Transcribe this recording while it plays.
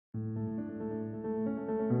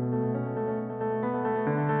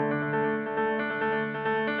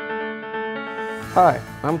Hi,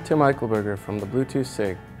 I'm Tim Eichelberger from the Bluetooth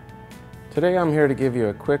SIG. Today I'm here to give you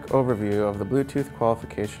a quick overview of the Bluetooth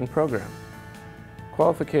Qualification program.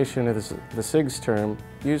 Qualification is the SIG's term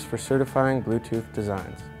used for certifying Bluetooth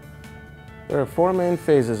designs. There are 4 main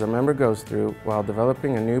phases a member goes through while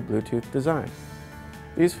developing a new Bluetooth design.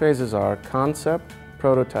 These phases are concept,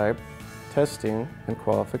 prototype, testing, and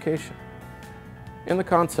qualification. In the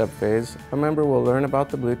concept phase, a member will learn about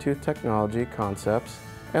the Bluetooth technology concepts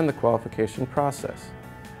and the qualification process.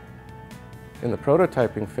 In the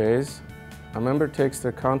prototyping phase, a member takes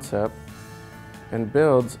their concept and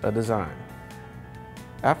builds a design.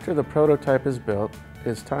 After the prototype is built,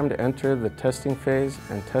 it's time to enter the testing phase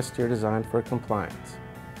and test your design for compliance.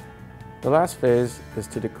 The last phase is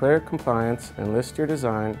to declare compliance and list your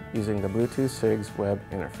design using the Bluetooth SIG's web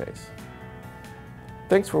interface.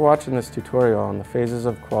 Thanks for watching this tutorial on the phases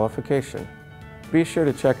of qualification. Be sure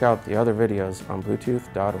to check out the other videos on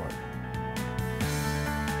Bluetooth.org.